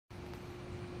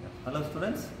Hello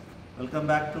students, welcome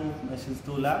back to Machines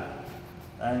 2 lab,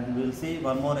 and we will see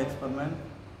one more experiment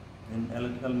in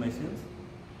electrical machines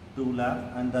 2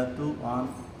 lab, and that too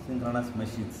on synchronous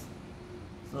machines.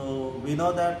 So we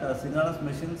know that synchronous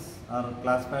machines are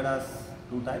classified as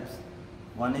two types.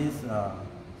 One is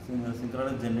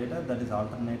synchronous generator, that is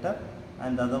alternator,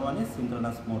 and the other one is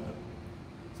synchronous motor.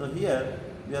 So here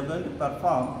we are going to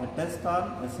perform a test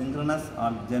on a synchronous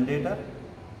generator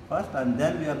first, and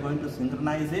then we are going to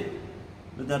synchronize it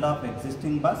with that of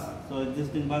existing bus. So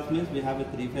existing bus means we have a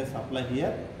three-phase supply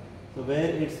here. So where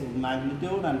its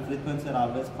magnitude and frequency are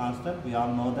always constant, we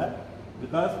all know that,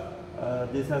 because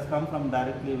this has come from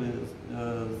directly with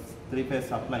three-phase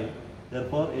supply.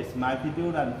 Therefore, its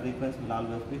magnitude and frequency will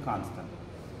always be constant.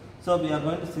 So we are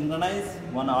going to synchronize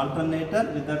one alternator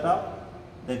with that of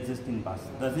the existing bus.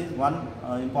 This is one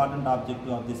important objective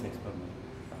of this experiment.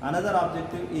 Another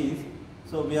objective is,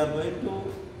 so we are going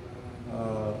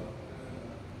to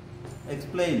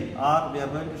explain, or we are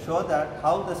going to show that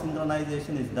how the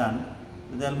synchronization is done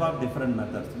with the help of different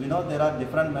methods. We know there are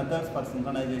different methods for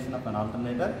synchronization of an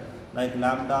alternator, like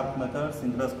lamp dark method,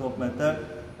 synchronoscope method,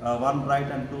 one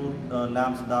bright and two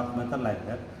lamps dark method, like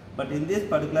that. But in this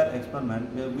particular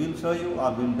experiment, we will show you,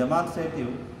 or we will demonstrate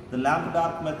you, the lamp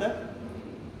dark method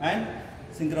and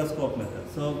synchronoscope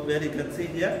method. So where you can see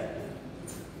here,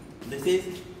 this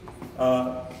is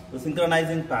the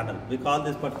synchronizing panel. We call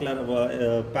this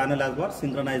particular panel as what?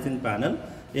 Synchronizing panel,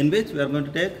 in which we are going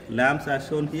to take lamps as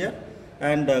shown here,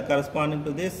 and corresponding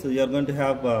to this you are going to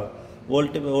have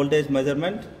voltage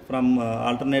measurement from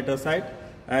alternator side,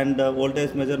 and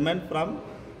voltage measurement from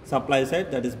supply side,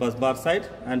 that is bus bar side,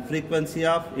 and frequency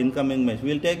of incoming machine.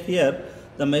 We will take here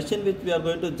the machine which we are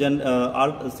going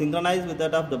to synchronize with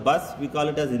that of the bus. We call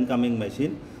it as incoming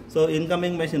machine. So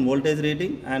incoming machine voltage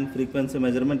reading and frequency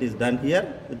measurement is done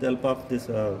here with the help of this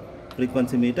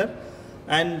frequency meter,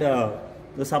 and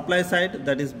the supply side,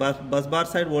 that is bus bar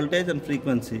side voltage and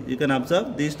frequency, you can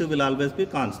observe these two will always be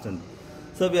constant.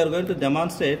 So we are going to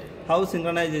demonstrate how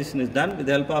synchronization is done with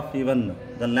the help of even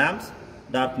the lamps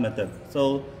dark method.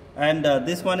 So, and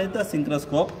this one is the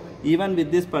synchronoscope. Even with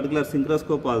this particular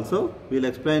synchronoscope also, we will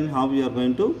explain how we are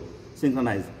going to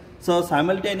synchronize. So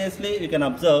simultaneously you can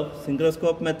observe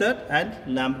synchronoscope method and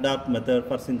lamp dark method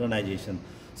for synchronization.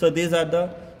 So these are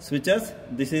the switches.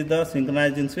 This is the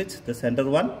synchronizing switch, the center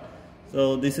one.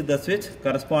 So this is the switch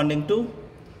corresponding to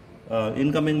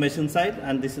incoming machine side,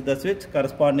 and this is the switch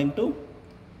corresponding to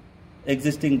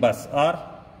existing bus or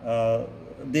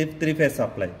the three-phase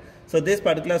supply. So this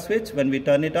particular switch, when we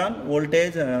turn it on,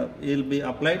 voltage will be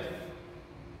applied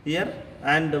here,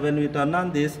 and when we turn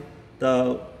on this,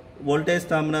 the voltage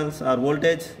terminals or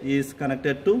voltage is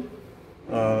connected to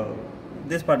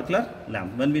this particular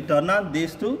lamp. When we turn on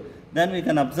these two, then we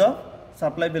can observe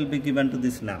supply will be given to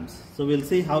these lamps. So we will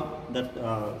see how that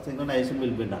synchronization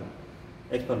will be done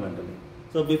experimentally.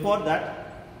 So before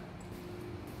that,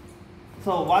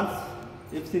 so once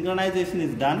if synchronization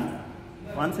is done,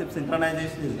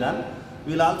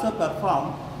 we will also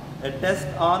perform a test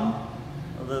on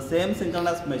the same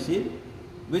synchronous machine,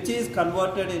 which is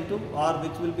converted into, or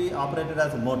which will be operated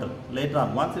as a motor later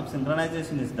on. Once if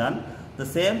synchronization is done, the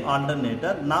same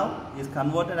alternator now is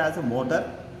converted as a motor,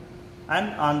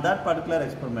 and on that particular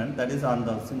experiment, that is on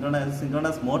the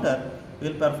synchronous motor, we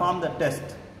will perform the test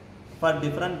for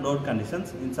different load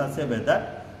conditions in such a way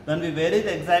that when we vary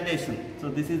the excitation, so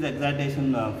this is the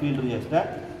excitation field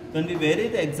rheostat, when we vary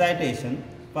the excitation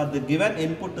for the given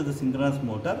input to the synchronous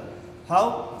motor,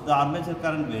 how the armature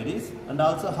current varies and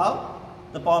also how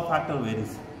the power factor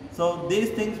varies. So these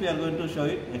things we are going to show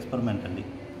it experimentally.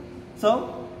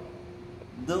 So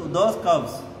those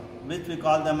curves, which we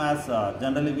call them as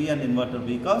generally V and inverter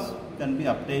V curves, can be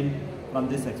obtained from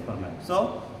this experiment.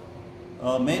 So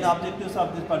main objectives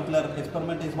of this particular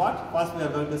experiment is what? First we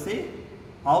are going to see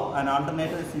how an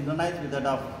alternator is synchronized with that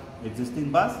of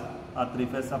existing bus or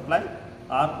three-phase supply,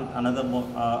 or with another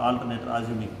alternator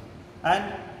assuming,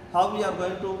 and how we are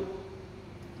going to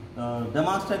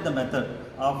demonstrate the method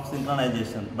of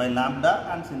synchronization by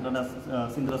lambda and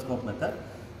synchronoscope method.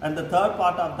 And the third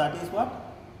part of that is what?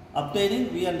 Obtaining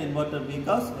V and inverter V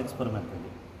curves experimentally.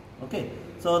 Okay,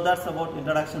 so that's about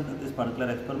introduction to this particular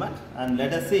experiment, and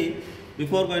let us see,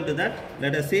 before going to that,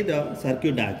 let us see the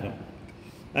circuit diagram.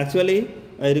 Actually,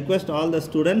 I request all the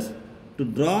students to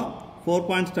draw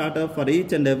 4-point starter for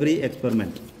each and every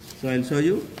experiment. So I will show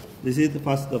you. This is the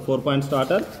 4-point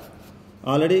starter.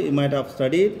 Already you might have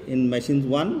studied in machines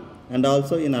 1 and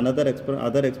also in other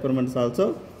experiments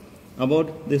also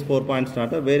about this 4-point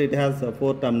starter, where it has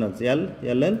 4 terminals L,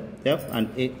 LN, F and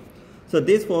A. So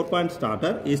this 4-point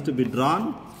starter is to be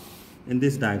drawn in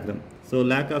this diagram. So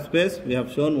lack of space, we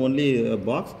have shown only a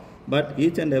box, but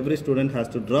each and every student has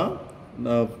to draw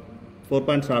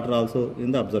 4-point starter also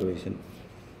in the observation.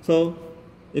 So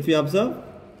if you observe,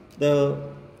 there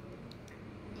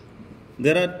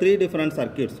are 3 different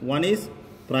circuits. One is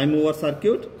prime mover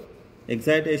circuit,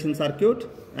 excitation circuit,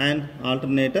 and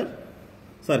alternator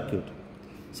circuit.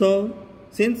 So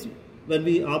since when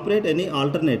we operate any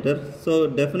alternator, so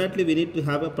definitely we need to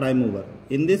have a prime mover.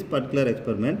 In this particular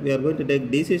experiment, we are going to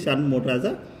take DC shunt motor as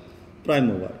a prime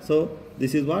mover. So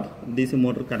this is what DC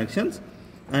motor connections,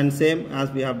 and same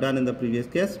as we have done in the previous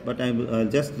case, but I will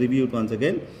just review it once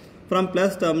again. From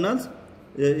plus terminals,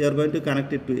 you are going to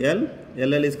connect it to L.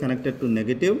 LL is connected to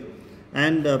negative,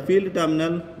 and field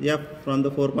terminal F from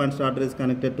the 4-point starter is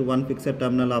connected to one fixed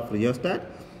terminal of rheostat,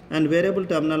 and variable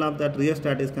terminal of that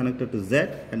rheostat is connected to Z,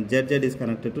 and ZZ is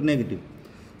connected to negative.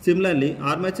 Similarly,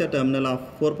 armature terminal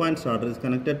of 4-point starter is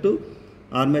connected to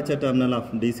armature terminal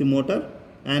of DC motor,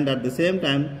 and at the same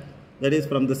time, that is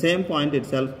from the same point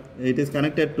itself, it is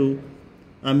connected to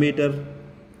ammeter,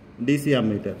 DC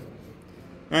ammeter,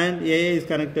 and AA is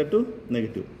connected to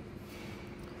negative.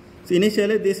 So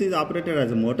initially this is operated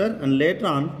as a motor, and later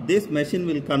on this machine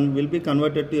will be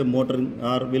converted to a motor,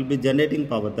 or will be generating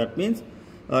power. That means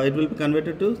it will be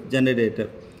converted to generator.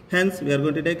 Hence we are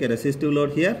going to take a resistive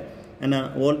load here, and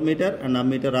a voltmeter and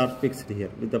ammeter are fixed here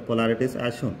with the polarities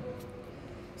as shown.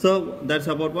 So that's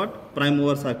about what prime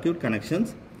mover circuit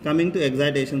connections. Coming to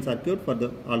excitation circuit for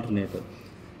the alternator.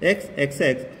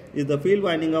 XX is the field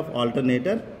winding of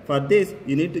alternator. For this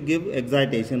you need to give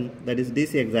excitation, that is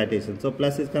DC excitation. So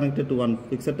plus is connected to one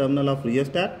fixed terminal of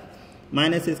rheostat,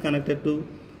 minus is connected to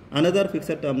another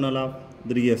fixed terminal of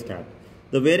the rheostat.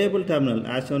 The variable terminal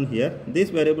as shown here,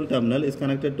 this variable terminal is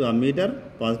connected to ammeter,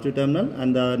 positive terminal,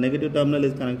 and the negative terminal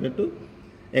is connected to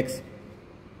X.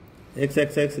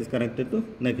 XXX is connected to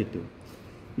negative.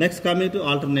 Next, coming to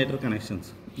alternator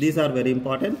connections. These are very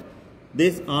important.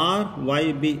 This R,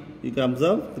 Y, B, you can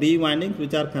observe 3 windings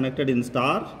which are connected in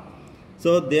star.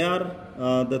 So they are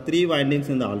the 3 windings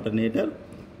in the alternator,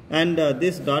 and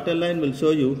this dotted line will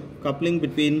show you coupling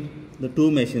between the 2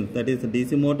 machines, that is the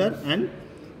DC motor and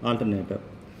alternator.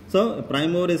 So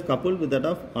prime mover is coupled with that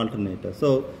of alternator.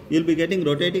 So you will be getting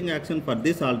rotating action for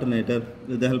this alternator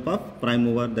with the help of prime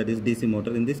mover, that is DC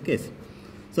motor in this case.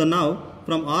 So now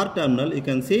from R terminal you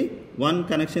can see one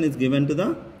connection is given to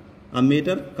the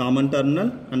ammeter common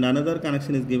terminal, and another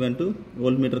connection is given to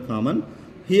voltmeter common.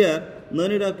 Here no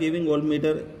need of giving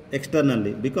voltmeter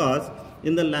externally, because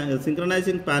in the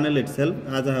synchronizing panel itself,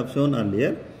 as I have shown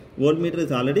earlier, voltmeter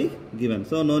is already given.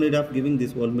 So no need of giving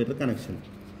this voltmeter connection.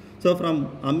 So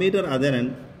from ammeter other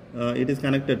end, it is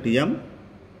connected to M,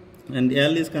 and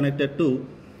L is connected to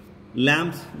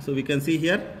lamps. So we can see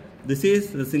here, this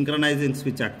is the synchronizing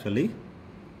switch actually.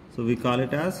 So we call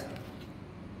it as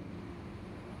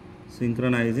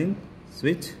synchronizing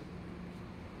switch.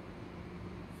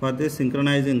 For this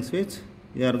synchronizing switch,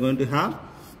 you are going to have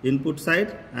input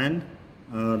side and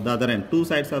the other end, 2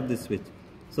 sides of this switch.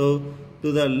 So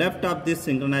to the left of this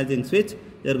synchronizing switch,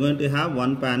 you are going to have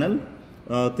one panel,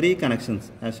 3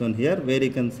 connections as shown here, where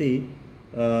you can see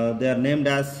they are named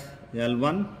as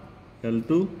L1,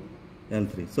 L2,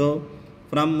 L3. So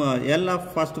from L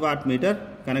of first wattmeter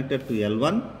connected to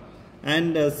L1,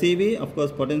 and CV, of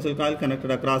course, potential coil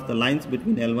connected across the lines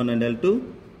between L1 and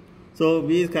L2. So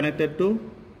V is connected to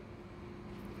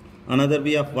another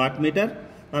V of wattmeter,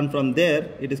 and from there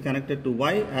it is connected to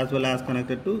Y as well as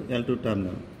connected to L2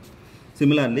 terminal.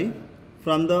 Similarly,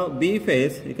 from the B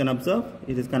phase you can observe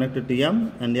it is connected to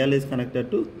M, and L is connected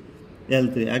to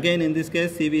L3. Again in this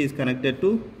case CV is connected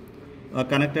to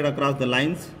connected across the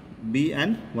lines B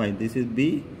and Y. This is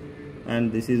B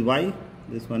and this is Y,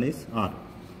 this one is R.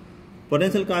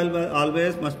 Potential coil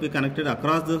always must be connected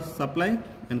across the supply,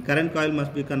 and current coil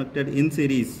must be connected in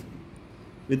series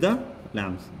with the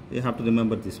lamps. You have to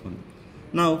remember this one.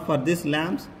 Now for this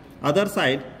lamps, other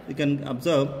side you can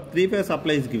observe 3-phase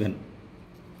supply is given,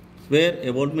 where a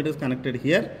voltmeter is connected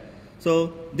here.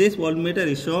 So this voltmeter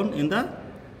is shown in the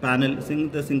panel,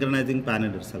 the synchronizing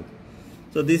panel itself.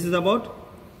 So this is about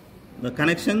the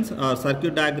connections or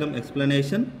circuit diagram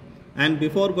explanation. And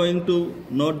before going to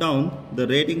note down the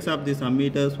ratings of these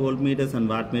ammeters, voltmeters and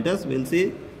wattmeters, we will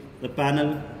see the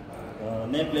panel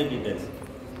nameplate details.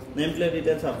 Nameplate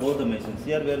details of both the machines.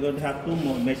 Here we are going to have 2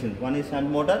 machines. One is shunt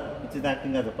motor, which is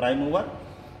acting as a prime mover,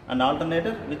 and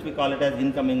alternator, which we call it as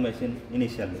incoming machine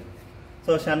initially.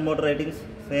 So shunt motor ratings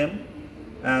same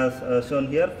as shown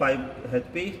here, 5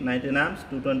 HP, 19 amps,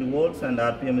 220 volts, and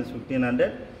RPM is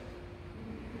 1500.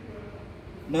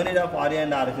 No need of RA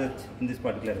and RSH in this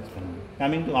particular experiment.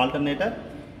 Coming to alternator,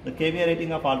 The kVA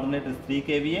rating of alternator is 3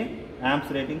 kVA,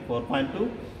 amps rating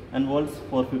 4.2 and volts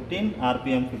 415,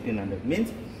 RPM 1500.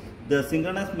 Means the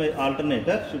synchronous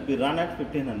alternator should be run at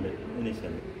 1500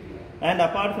 initially. And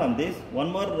apart from this,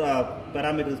 one more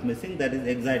parameter is missing, that is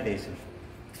excitation.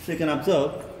 So you can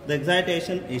observe the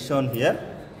excitation is shown here.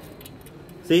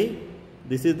 See,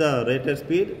 this is the rated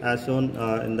speed as shown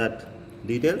in that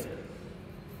details.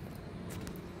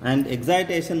 And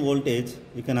excitation voltage,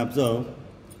 you can observe,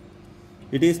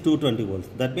 it is 220 volts.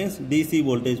 That means DC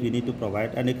voltage we need to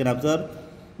provide, and you can observe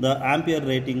the ampere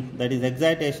rating, that is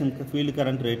excitation field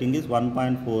current rating is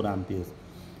 1.4 amperes.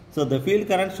 So the field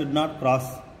current should not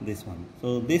cross this one.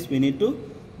 So this we need to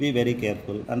be very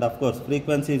careful. And of course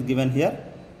frequency is given here,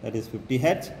 that is 50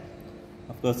 Hz.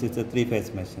 Of course it's a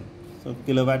 3-phase machine. So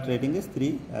kilowatt rating is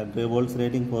 3, volts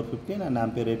rating 415 and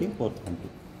ampere rating 420.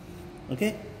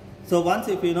 Okay. So once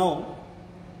if you know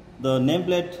the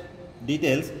nameplate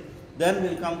details, then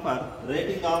we'll come for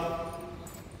rating of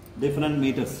different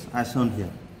meters as shown here.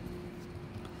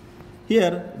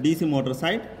 Here DC motor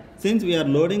side, since we are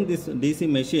loading this DC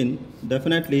machine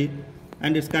definitely,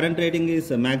 and its current rating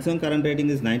is maximum current rating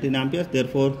is 19 amperes,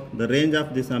 therefore the range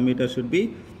of this ammeter should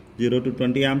be 0 to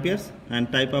 20 amperes,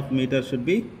 and type of meter should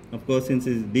be, of course since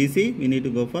it is DC we need to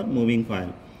go for moving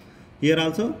coil. Here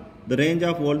also the range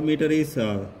of voltmeter is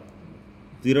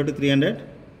 0 to 300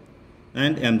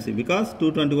 and MC, because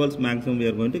 220 volts maximum we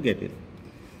are going to get it.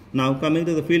 Now coming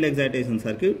to the field excitation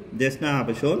circuit, just now I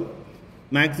have shown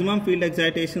maximum field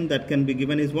excitation that can be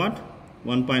given is what?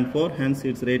 1.4, hence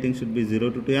its rating should be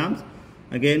 0 to 2 amps.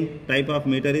 Again type of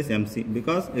meter is MC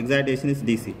because excitation is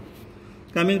DC.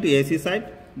 Coming to AC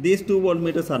side, these two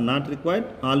voltmeters are not required,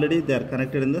 already they are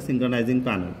connected in the synchronizing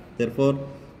panel. Therefore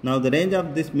now the range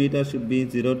of this meter should be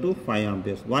 0 to 5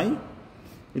 amperes. Why?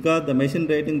 Because the machine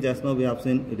rating just now we have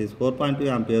seen it is 4.2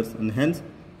 amperes, and hence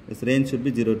its range should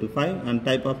be 0 to 5, and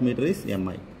type of meter is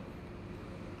MI.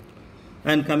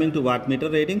 And coming to wattmeter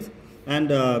ratings, and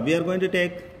we are going to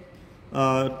take 2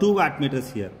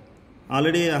 wattmeters here.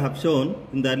 Already I have shown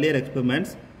in the earlier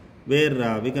experiments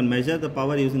where we can measure the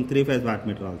power using 3-phase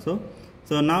wattmeter also.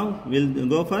 So now we will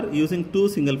go for using 2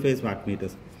 single-phase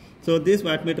wattmeters. So this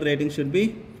wattmeter rating should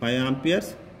be 5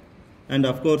 amperes, and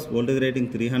of course voltage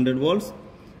rating 300 volts.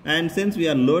 And since we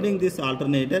are loading this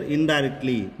alternator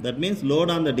indirectly, that means load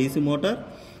on the DC motor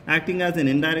acting as an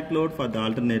indirect load for the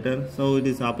alternator, so it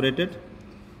is operated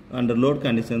under load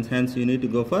conditions, hence you need to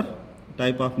go for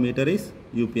type of meter is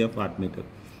UPF wattmeter.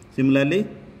 Similarly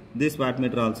this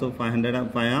wattmeter also 5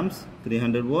 amps,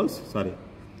 300 volts,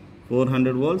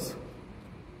 400 volts,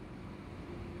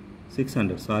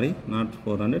 600,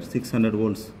 600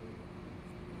 volts,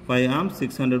 5 amps,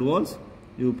 600 volts,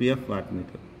 UPF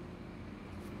wattmeter.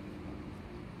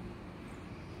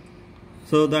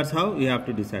 So that's how you have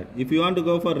to decide. If you want to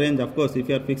go for range, of course if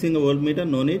you are fixing a voltmeter,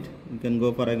 no need, you can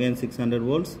go for again 600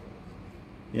 volts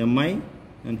MI,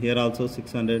 and here also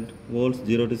 600 volts,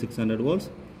 0 to 600 volts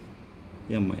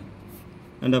MI.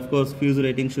 And of course fuse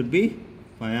rating should be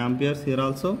 5 amperes, here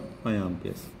also 5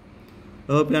 amperes.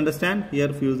 I hope you understand.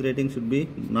 Here fuse rating should be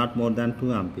not more than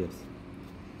 2 amperes.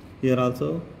 Here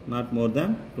also not more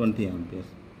than 20 amperes.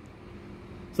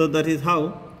 So that is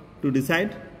how to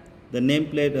decide the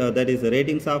nameplate, that is the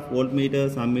ratings of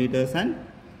voltmeters, ammeters and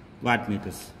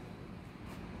wattmeters.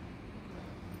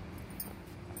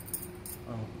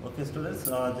 Okay students,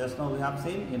 just now we have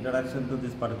seen introduction to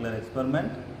this particular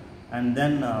experiment, and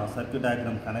then circuit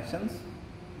diagram connections,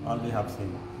 all we have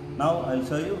seen. Now I will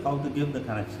show you how to give the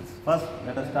connections. First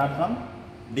let us start from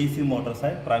DC motor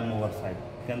side, prime mover side.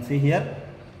 You can see here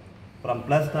from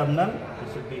plus terminal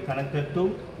it should be connected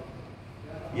to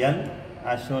N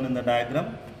as shown in the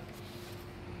diagram.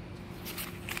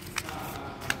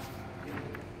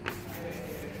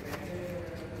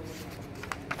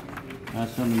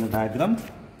 As shown in the diagram,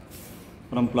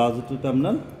 from positive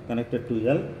terminal connected to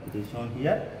L, it is shown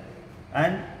here,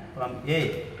 and from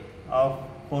A of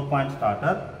 4-point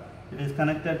starter it is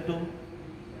connected to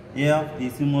A of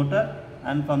DC motor,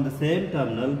 and from the same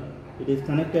terminal it is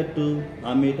connected to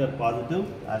ammeter positive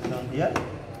as shown here,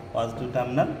 positive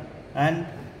terminal, and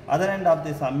other end of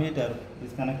this ammeter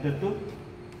is connected to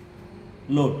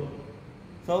load.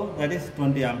 So that is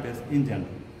 20 amperes in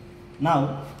general.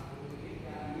 Now,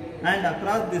 and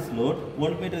across this load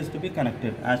voltmeter is to be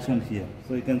connected as shown here.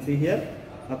 So you can see here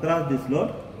across this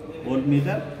load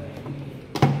voltmeter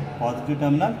positive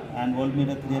terminal and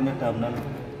voltmeter 300 terminal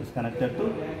is connected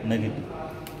to negative.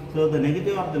 So the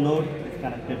negative of the load is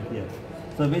connected here.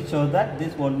 So which shows that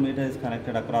this voltmeter is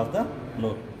connected across the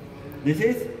load. This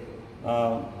is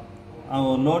our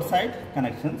load side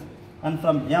connections, and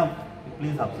from F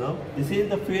please observe, this is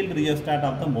the field rheostat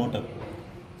of the motor.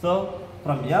 So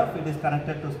from F it is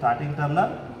connected to starting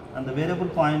terminal and the variable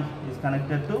point is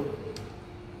connected to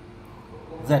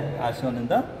Z as shown in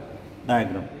the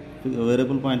diagram. The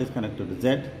variable point is connected to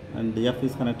Z and the F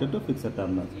is connected to fixed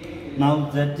terminals.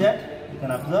 Now ZZ, you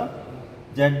can observe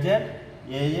ZZ,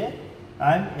 AA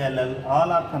and LL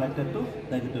all are connected to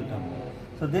negative terminal.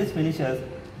 So this finishes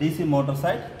DC motor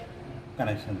side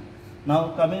connection. Now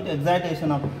coming to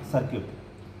excitation of circuit.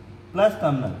 Plus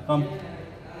terminal, from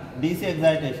DC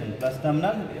excitation plus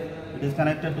terminal, it is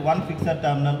connected to one fixed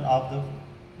terminal of the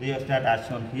rheostat as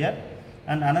shown here,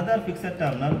 and another fixed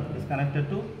terminal is connected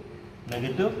to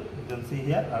negative. You can see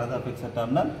here another fixed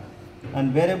terminal,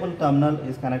 and variable terminal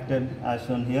is connected as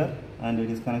shown here, and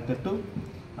it is connected to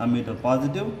ammeter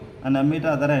positive, and ammeter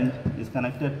other end is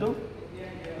connected to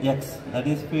X, that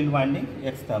is field winding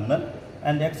X terminal,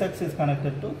 and XX is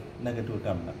connected to negative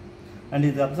terminal. And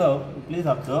is observed, please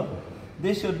observe,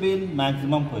 this should be in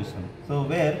maximum position. So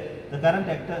where the current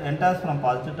enters from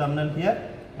positive terminal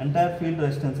here, entire field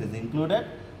resistance is included,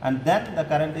 and then the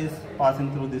current is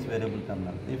passing through this variable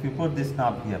terminal. If you put this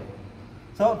knob here,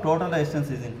 so total resistance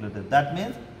is included. That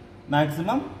means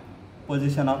maximum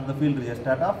position of the field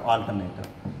rheostat of alternator.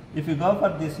 If you go for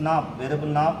this knob, variable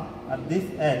knob, at this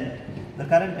end, the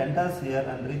current enters here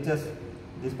and reaches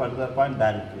this particular point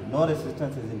directly. No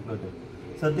resistance is included.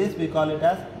 So this we call it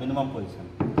as minimum position.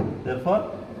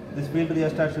 Therefore, this field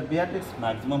rheostat should be at its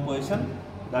maximum position.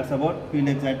 That's about field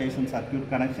excitation circuit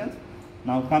connections.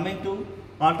 Now coming to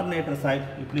alternator side,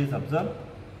 you please observe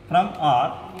from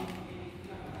R.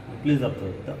 Please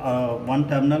observe the one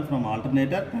terminal from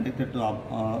alternator connected to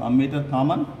ammeter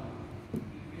common.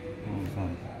 Oh,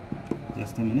 sorry,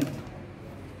 just a minute.